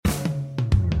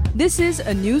This is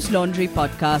a News Laundry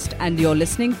podcast, and you're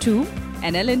listening to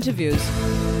NL Interviews.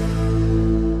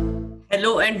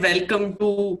 Hello and welcome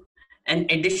to an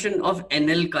edition of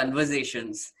NL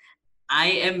Conversations. I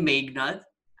am Meghnad.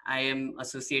 I am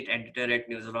Associate Editor at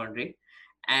News Laundry.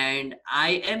 And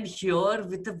I am here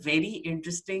with a very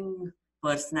interesting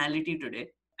personality today.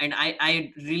 And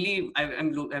I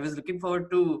was looking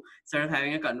forward to sort of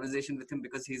having a conversation with him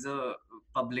because he's a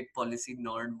public policy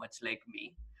nerd, much like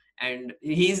me. And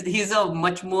he's a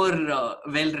much more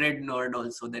well-read nerd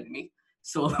also than me.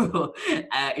 So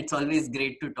it's always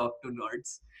great to talk to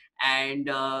nerds. And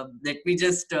let me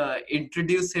just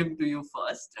introduce him to you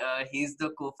first. He's the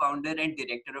co-founder and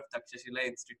director of Takshashila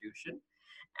Institution,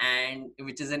 and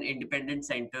which is an independent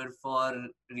center for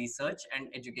research and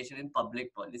education in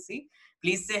public policy.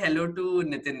 Please say hello to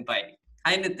Nitin Pai.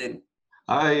 Hi, Nitin.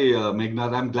 Hi,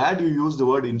 Meghnad. I'm glad you used the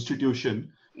word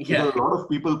institution. Yeah. Because a lot of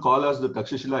people call us the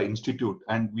Takshashila Institute,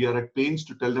 and we are at pains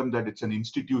to tell them that it's an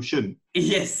institution.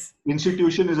 Yes.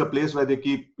 Institution is a place where they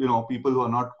keep, people who are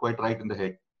not quite right in the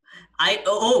head.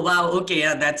 Oh wow, okay,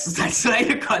 yeah, that's why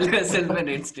you call yourself an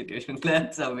institution.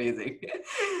 That's amazing.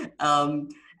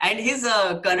 And his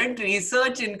current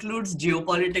research includes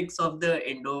geopolitics of the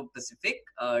Indo-Pacific,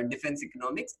 defense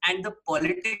economics, and the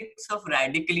politics of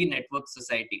radically networked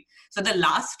society. So the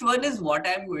last one is what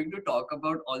I'm going to talk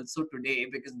about also today,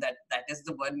 because that is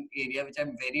the one area which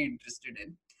I'm very interested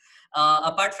in.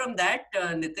 Apart from that,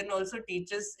 Nitin also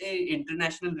teaches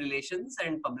international relations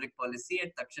and public policy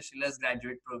at Takshashila's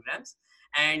graduate programs,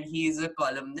 and he is a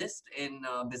columnist in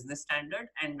Business Standard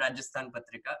and Rajasthan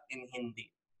Patrika in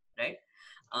Hindi, right?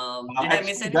 Did I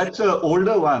miss anything? That's an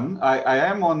older one.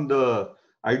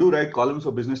 I do write columns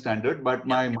for Business Standard, but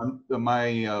my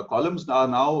columns are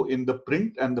now in the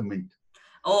print and the mint.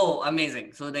 Oh,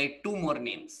 amazing. So there are two more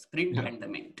names, Print and the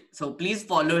Mint. So please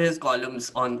follow his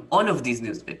columns on all of these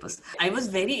newspapers. I was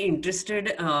very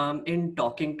interested in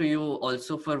talking to you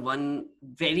also for one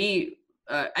very,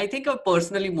 I think a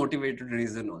personally motivated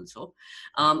reason also.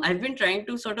 I've been trying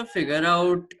to sort of figure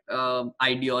out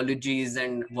ideologies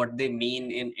and what they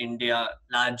mean in India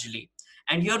largely.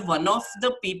 And you're one of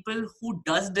the people who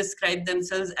does describe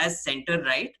themselves as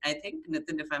center-right, I think,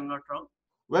 Nitin, if I'm not wrong.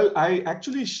 Well, I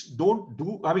actually don't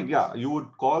do, you would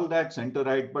call that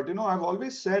center-right, but I've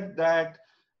always said that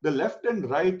the left and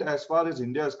right, as far as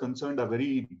India is concerned, are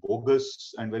very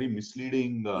bogus and very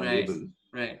misleading labels.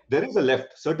 Right. There is a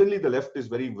left. Certainly the left is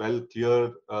very well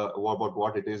clear about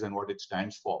what it is and what it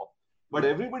stands for. But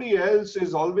everybody else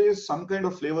is always some kind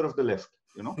of flavor of the left,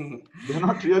 They're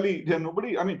not really,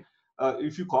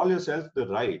 if you call yourself the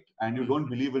right and you don't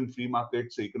believe in free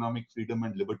markets, economic freedom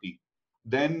and liberty,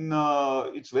 then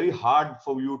it's very hard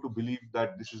for you to believe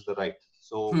that this is the right.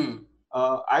 So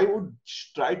I would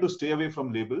try to stay away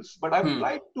from labels, but I would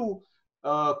like to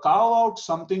carve out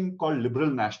something called liberal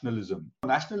nationalism.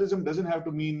 Nationalism doesn't have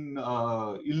to mean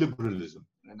illiberalism.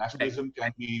 Nationalism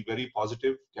can be very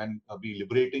positive, can be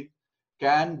liberating,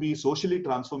 can be socially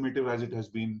transformative as it has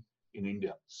been in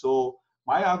India. So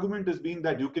my argument has been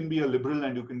that you can be a liberal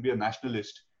and you can be a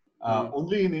nationalist.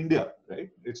 Only in India,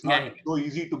 right? It's not so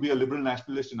easy to be a liberal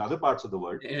nationalist in other parts of the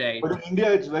world. Right. But in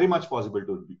India, it's very much possible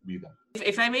to be that.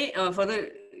 If I may, for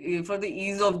the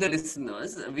ease of the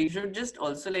listeners, we should just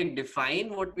also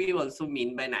define what we also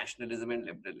mean by nationalism and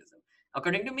liberalism.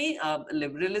 According to me,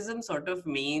 liberalism sort of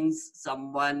means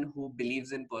someone who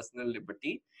believes in personal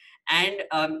liberty, and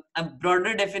a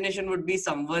broader definition would be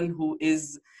someone who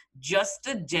is just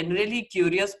a generally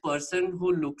curious person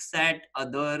who looks at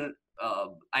other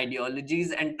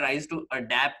ideologies and tries to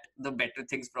adapt the better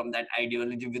things from that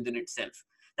ideology within itself.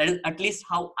 That is at least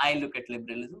how I look at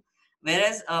liberalism.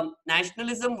 Whereas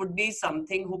nationalism would be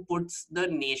something who puts the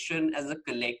nation as a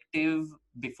collective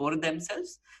before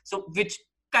themselves. So which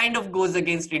kind of goes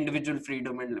against individual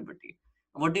freedom and liberty.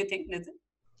 What do you think, Nitin?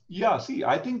 Yeah, see,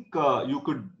 I think you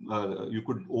could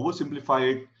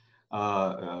oversimplify it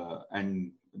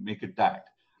and make it that.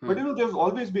 But there's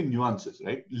always been nuances,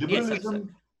 right?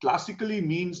 Liberalism classically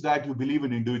means that you believe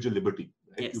in individual liberty.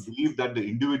 Right? Yes. You believe that the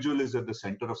individual is at the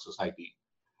center of society,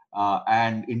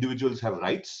 and individuals have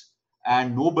rights,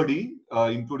 and nobody,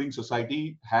 including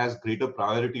society, has greater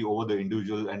priority over the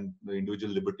individual and the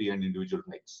individual liberty and individual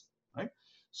rights. Right.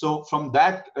 So from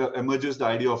that emerges the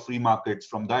idea of free markets.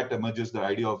 From that emerges the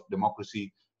idea of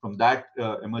democracy. From that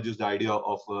emerges the idea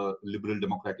of a liberal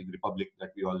democratic republic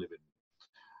that we all live in.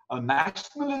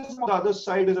 Nationalism on the other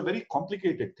side is a very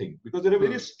complicated thing because there are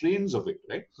various strains of it,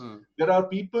 right? There are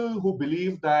people who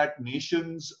believe that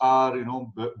nations are,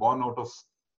 born out of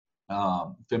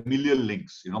familial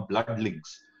links, blood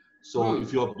links. So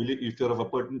if you're of a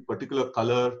particular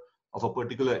color, of a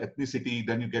particular ethnicity,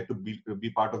 then you get to be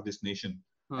part of this nation.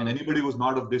 And Hmm. anybody who's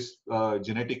not of this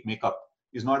genetic makeup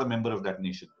is not a member of that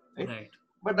nation, right? Right.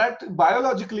 But that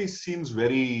biologically seems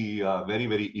very,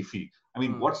 very iffy. I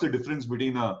mean, Hmm. what's the difference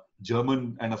between a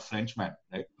German and a Frenchman,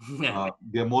 right? Yeah.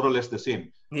 They're more or less the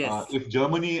same. Yes. If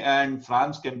Germany and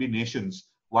France can be nations,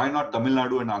 why not Tamil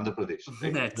Nadu and Andhra Pradesh,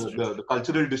 right? That's true. The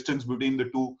cultural distance between the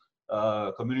two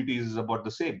communities is about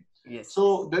the same. Yes.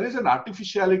 So there is an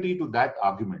artificiality to that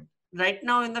argument. Right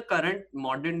now, in the current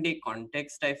modern day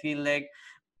context, I feel like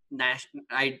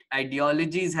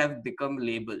ideologies have become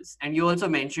labels, and you also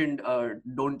mentioned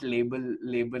don't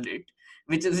label it,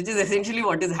 which is essentially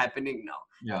what is happening now.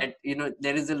 Yeah. That,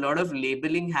 there is a lot of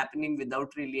labeling happening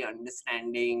without really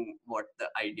understanding what the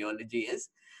ideology is.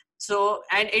 So,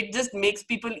 and it just makes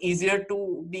people easier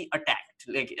to be attacked,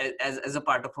 like as a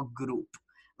part of a group.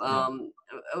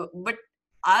 But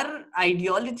are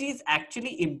ideologies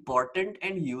actually important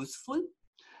and useful?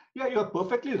 Yeah, you're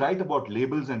perfectly right about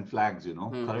labels and flags.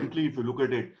 Mm-hmm. Currently, if you look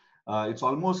at it, it's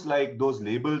almost like those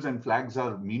labels and flags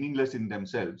are meaningless in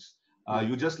themselves.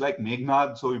 You just like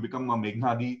Meghnad, so you become a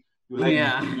Meghnadi. You like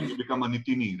Nitin, you become a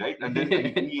Nitini, right? And then the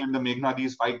Nitini and the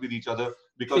Meghnadis fight with each other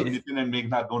because Nitin and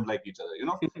Meghnad don't like each other.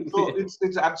 So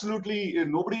it's absolutely,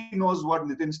 nobody knows what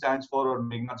Nitin stands for or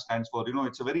Meghnad stands for.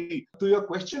 It's a very, to your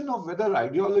question of whether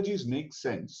ideologies make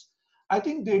sense, I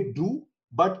think they do,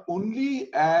 but only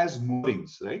as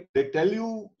moorings, right? They tell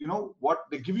you, what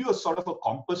they give you a sort of a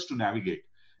compass to navigate.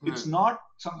 It's not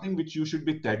something which you should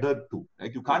be tethered to,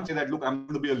 right? You can't say that, look, I'm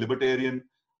going to be a libertarian,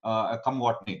 come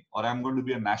what may, or I'm going to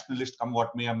be a nationalist, come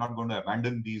what may. I'm not going to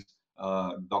abandon these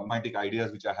dogmatic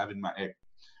ideas which I have in my head.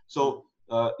 So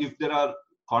if there are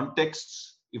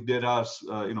contexts, if there are,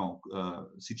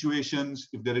 situations,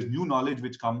 if there is new knowledge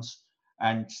which comes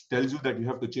and tells you that you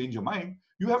have to change your mind,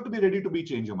 you have to be ready to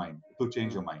change your mind,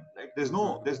 right? There's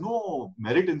no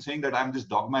merit in saying that I'm this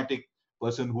dogmatic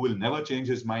person who will never change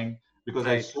his mind because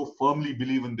I so firmly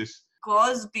believe in this.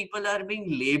 Because people are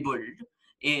being labeled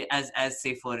as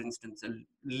say, for instance, a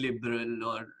liberal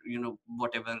or,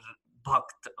 whatever,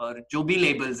 bhakt or jo bhi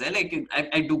labels hai, like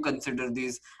I do consider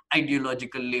these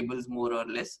ideological labels more or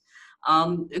less.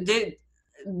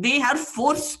 They are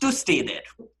forced to stay there,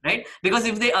 right? Because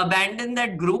if they abandon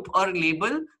that group or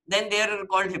label, then they are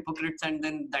called hypocrites, and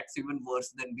then that's even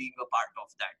worse than being a part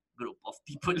of that group of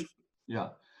people. Yeah.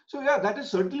 So yeah, that is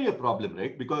certainly a problem,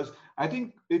 right? Because I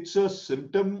think it's a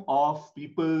symptom of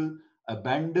people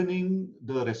abandoning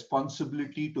the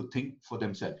responsibility to think for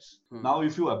themselves. Now,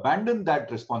 if you abandon that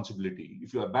responsibility,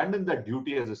 if you abandon that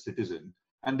duty as a citizen,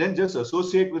 and then just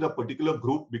associate with a particular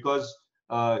group because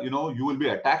you will be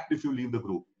attacked if you leave the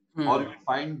group, or you will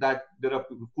find that there are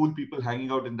cool people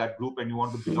hanging out in that group and you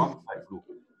want to belong to that group.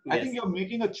 I think you're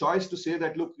making a choice to say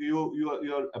that, look,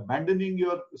 you're abandoning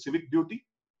your civic duty.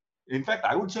 In fact,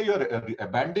 I would say you're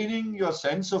abandoning your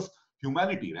sense of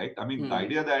humanity, right? I mean, the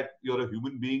idea that you're a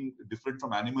human being different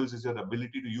from animals is your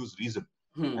ability to use reason.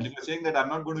 And if you're saying that I'm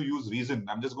not going to use reason,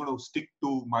 I'm just going to stick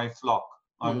to my flock,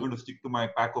 I'm going to stick to my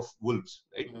pack of wolves,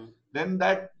 right? Then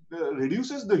that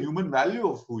reduces the human value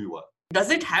of who you are. Does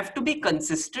it have to be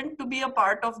consistent to be a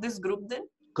part of this group then?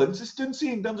 Consistency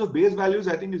in terms of base values,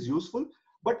 I think, is useful.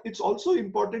 But it's also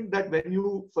important that when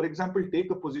you, for example, take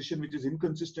a position which is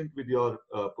inconsistent with your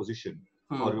position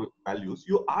or your values,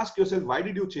 you ask yourself, why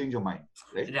did you change your mind?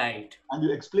 Right. And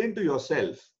you explain to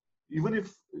yourself, even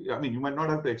if, you might not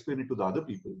have to explain it to the other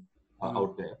people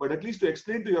out there, but at least to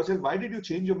explain to yourself, why did you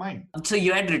change your mind? So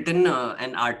you had written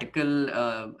an article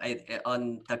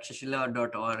on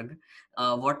takshashila.org,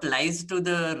 what lies to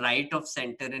the right of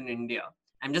center in India.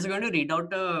 I'm just going to read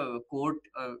out a quote.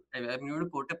 I'm going to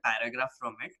quote a paragraph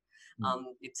from it.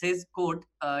 It says, quote,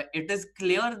 it is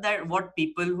clear that what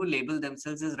people who label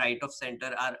themselves as right of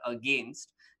center are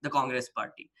against the Congress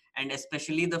party, and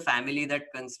especially the family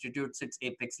that constitutes its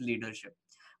apex leadership.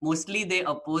 Mostly they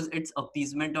oppose its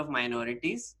appeasement of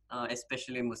minorities,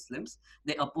 especially Muslims.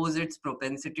 They oppose its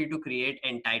propensity to create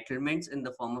entitlements in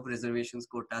the form of reservations,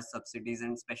 quotas, subsidies,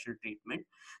 and special treatment.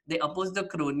 They oppose the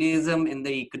cronyism in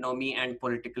the economy and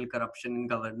political corruption in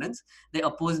governance. They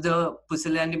oppose the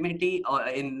pusillanimity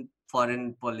in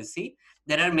foreign policy.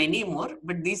 There are many more,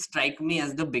 but these strike me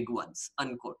as the big ones,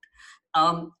 unquote.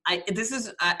 I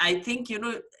think,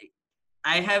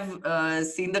 I have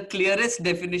seen the clearest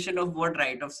definition of what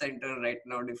right of center right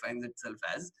now defines itself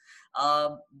as,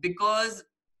 because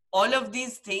all of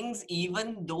these things,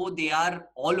 even though they are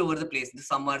all over the place,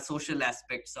 some are social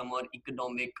aspects, some are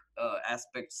economic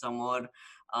aspects, some are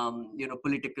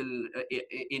political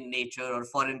in nature or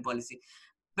foreign policy,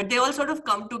 but they all sort of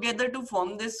come together to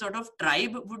form this sort of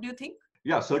tribe, would you think?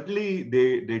 Yeah, certainly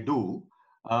they do.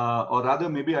 or rather,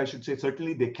 maybe I should say,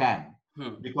 certainly they can,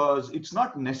 because it's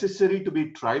not necessary to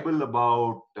be tribal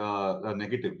about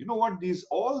negative. You know what?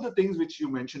 All the things which you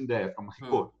mentioned there from my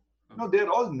quote, they're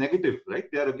all negative, right?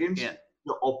 They're against,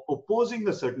 opposing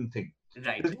a certain thing.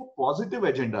 Right. There's no positive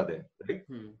agenda there, right?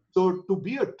 So to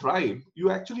be a tribe, you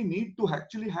actually need to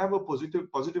have a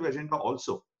positive agenda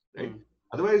also, right?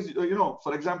 Otherwise,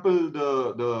 for example,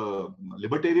 the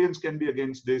libertarians can be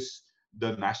against this,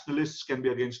 the nationalists can be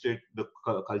against it, the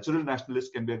cultural nationalists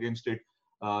can be against it,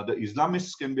 the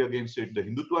Islamists can be against it, the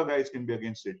Hindutva guys can be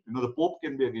against it, the Pope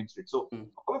can be against it. So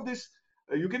all of this,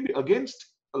 you can be against.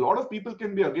 A lot of people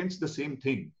can be against the same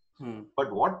thing.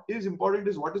 But what is important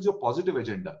is, what is your positive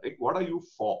agenda? Like, what are you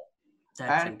for?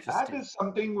 And that is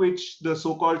something which the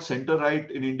so-called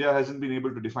center-right in India hasn't been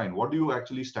able to define. What do you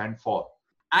actually stand for?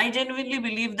 I genuinely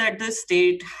believe that the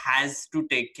state has to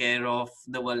take care of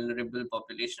the vulnerable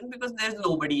population, because there's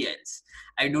nobody else.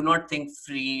 I do not think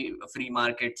free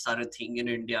markets are a thing in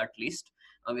India, at least.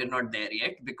 We're not there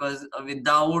yet, because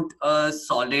without a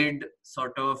solid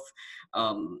sort of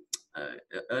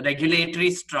regulatory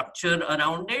structure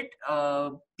around it,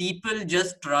 people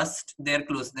just trust their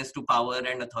closeness to power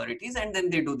and authorities, and then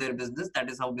they do their business.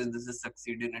 That is how businesses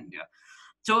succeed in India.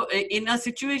 So in a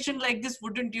situation like this,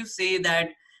 wouldn't you say that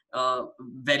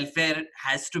welfare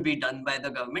has to be done by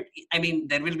the government? I mean,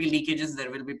 there will be leakages,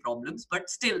 there will be problems, but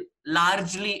still,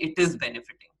 largely it is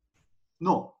benefiting.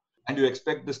 No. And you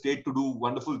expect the state to do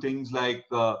wonderful things like,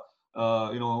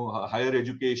 higher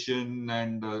education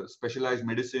and specialized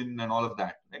medicine and all of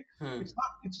that, right? It's not.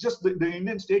 It's just the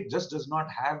Indian state just does not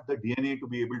have the DNA to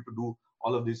be able to do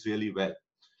all of this really well.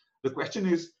 The question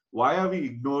is, why are we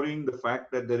ignoring the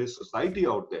fact that there is society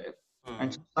out there,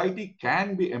 and society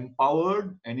can be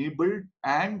empowered, enabled,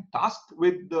 and tasked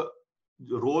with the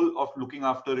role of looking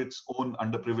after its own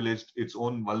underprivileged, its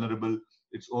own vulnerable,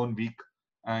 its own weak,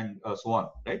 and so on,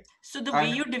 right? So the way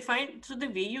you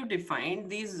define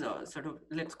these sort of,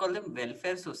 let's call them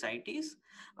welfare societies,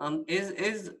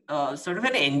 is sort of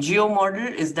an NGO model.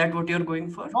 Is that what you're going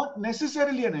for? Not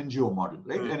necessarily an NGO model,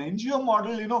 right? An NGO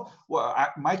model,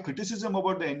 my criticism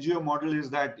about the NGO model is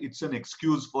that it's an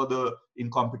excuse for the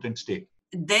incompetent state.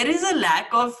 There is a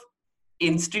lack of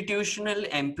institutional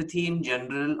empathy in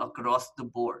general across the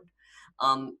board.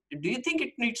 Do you think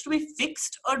it needs to be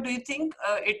fixed, or do you think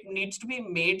it needs to be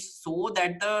made so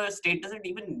that the state doesn't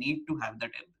even need to have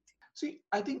that empathy? See,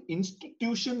 I think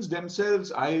institutions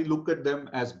themselves, I look at them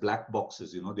as black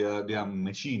boxes. They are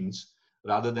machines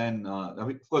rather than,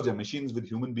 of course, they're machines with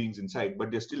human beings inside,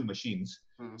 but they're still machines.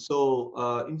 So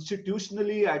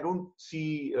institutionally, I don't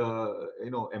see,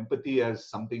 empathy as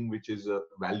something which is a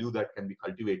value that can be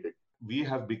cultivated. We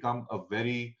have become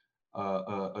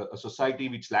a society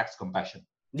which lacks compassion.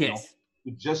 Yes.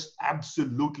 It just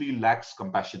absolutely lacks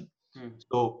compassion.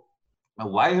 So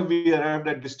why have we arrived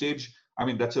at this stage? I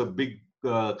mean, that's a big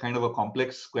kind of a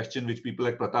complex question which people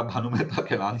like Pratap Bhanumehta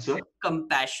can answer.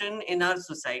 Compassion in our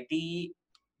society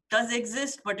does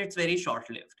exist, but it's very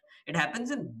short-lived. It happens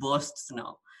in bursts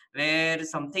now, where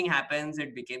something happens,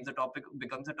 it becomes a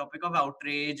topic of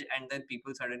outrage, and then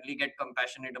people suddenly get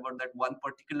compassionate about that one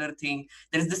particular thing.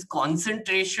 There's this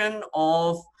concentration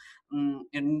of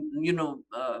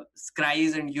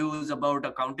cries and hues about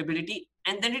accountability,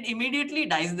 and then it immediately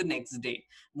dies the next day,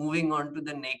 moving on to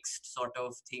the next sort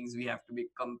of things we have to be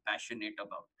compassionate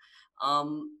about.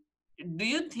 Do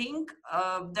you think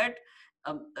that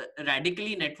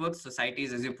radically networked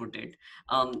societies, as you put it,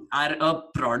 are a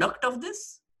product of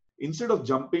this? Instead of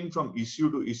jumping from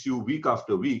issue to issue week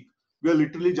after week, we are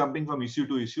literally jumping from issue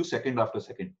to issue second after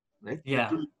second, right? Yeah.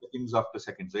 Literally seconds after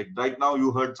seconds, right? Right now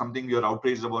you heard something, you're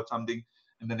outraged about something,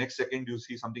 and the next second you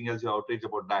see something else, you're outraged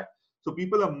about that. So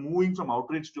people are moving from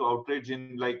outrage to outrage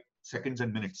in like seconds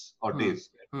and minutes or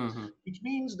days, which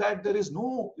means that there is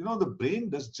no, the brain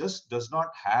does not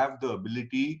have the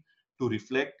ability to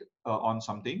reflect on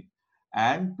something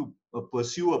and to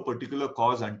pursue a particular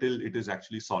cause until it is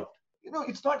actually solved.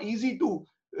 It's not easy to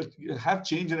have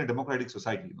change in a democratic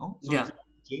society, So if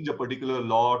you change a particular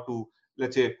law to,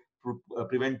 let's say,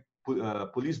 prevent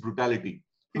police brutality,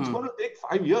 it's going to take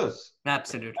 5 years.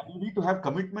 Absolutely. And you need to have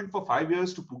commitment for 5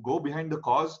 years to go behind the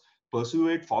cause, pursue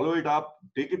it, follow it up,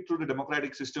 take it through the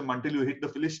democratic system until you hit the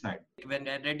finish line. When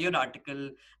I read your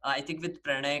article, I think with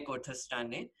Pranay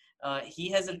Kothastane,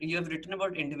 you have written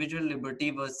about individual liberty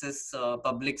versus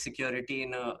public security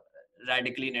in a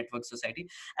radically networked society.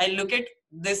 I look at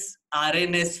this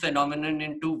RNS phenomenon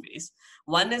in two ways.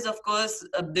 One is, of course,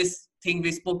 this thing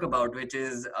we spoke about, which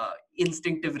is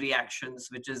instinctive reactions,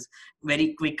 which is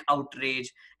very quick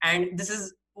outrage. And this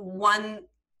is one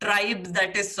tribe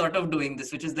that is sort of doing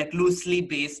this, which is like loosely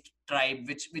based tribe,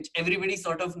 which everybody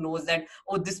sort of knows that,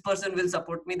 oh, this person will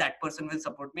support me, that person will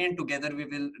support me, and together we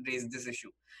will raise this issue.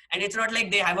 And it's not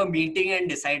like they have a meeting and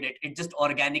decide it. It just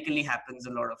organically happens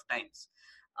a lot of times.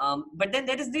 But then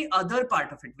there is the other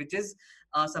part of it, which is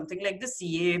something like the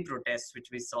CAA protests, which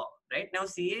we saw, right? Now,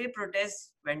 CAA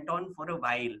protests went on for a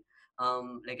while.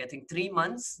 Like I think 3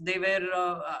 months they were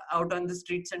out on the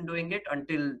streets and doing it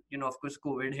until, of course,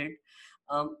 COVID hit.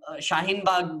 Shaheen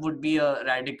Bagh would be a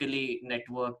radically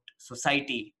networked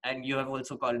society, and you have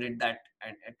also called it that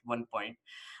at one point.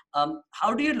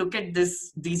 How do you look at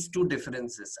these two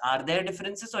differences? Are there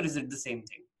differences, or is it the same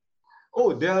thing?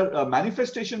 Oh, they are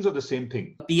manifestations of the same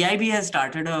thing. PIB has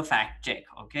started a fact check,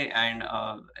 okay, and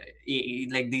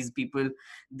like these people,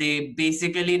 they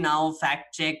basically now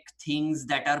fact check things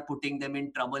that are putting them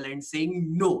in trouble and saying,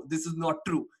 no, this is not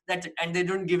true. That's it. And they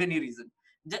don't give any reason.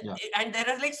 Yeah. And there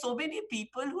are like so many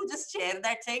people who just share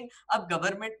that saying, "Ab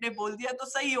government ne bol diya to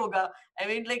sahi hoga." I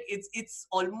mean, like it's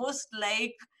almost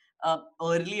like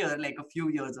earlier, like a few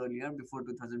years earlier, before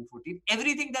 2014,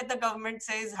 everything that the government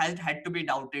says had to be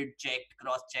doubted, checked,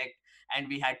 cross-checked, and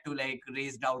we had to like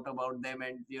raise doubt about them,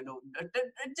 and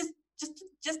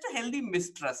just a healthy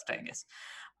mistrust, I guess.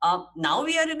 Now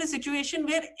we are in a situation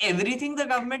where everything the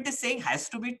government is saying has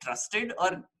to be trusted,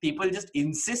 or people just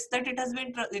insist that it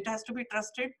has to be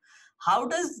trusted. How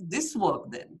does this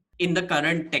work then? In the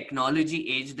current technology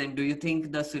age, then do you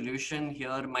think the solution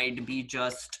here might be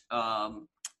just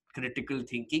critical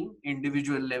thinking,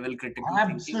 individual level critical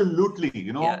thinking?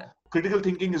 Absolutely. Critical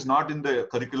thinking is not in the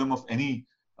curriculum of any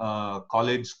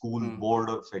college, school, board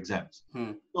of exams.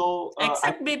 So,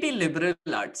 except maybe liberal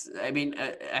arts. I mean,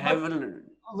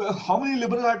 how many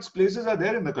liberal arts places are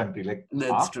there in the country? Like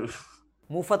that's true.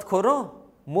 Mufat khoro,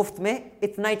 muft mein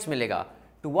itna hi milega.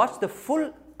 To watch the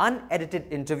full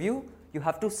unedited interview, you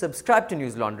have to subscribe to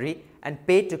News Laundry and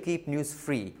pay to keep news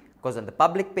free. Because when the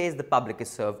public pays, the public is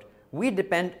served. We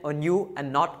depend on you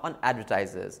and not on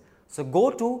advertisers. So go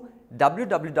to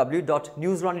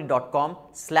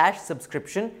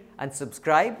www.newslaundry.com/subscription and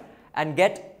subscribe and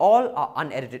get all our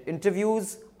unedited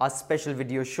interviews, our special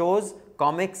video shows,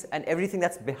 comics, and everything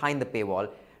that's behind the paywall.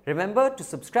 Remember, to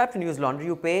subscribe to News Laundry,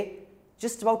 you pay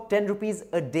just about 10 rupees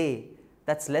a day.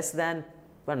 That's less than,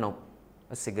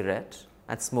 a cigarette.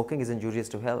 And smoking is injurious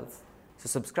to health. So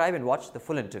subscribe and watch the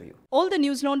full interview. All the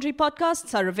News Laundry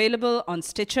podcasts are available on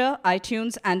Stitcher,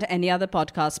 iTunes, and any other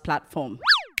podcast platform.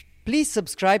 Please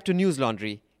subscribe to News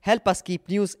Laundry. Help us keep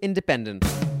news independent.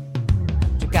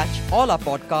 To catch all our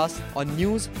podcasts on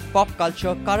news, pop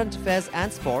culture, current affairs,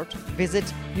 and sport, visit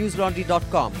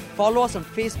newslaundry.com. Follow us on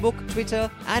Facebook, Twitter,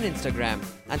 and Instagram,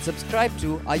 and subscribe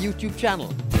to our YouTube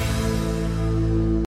channel.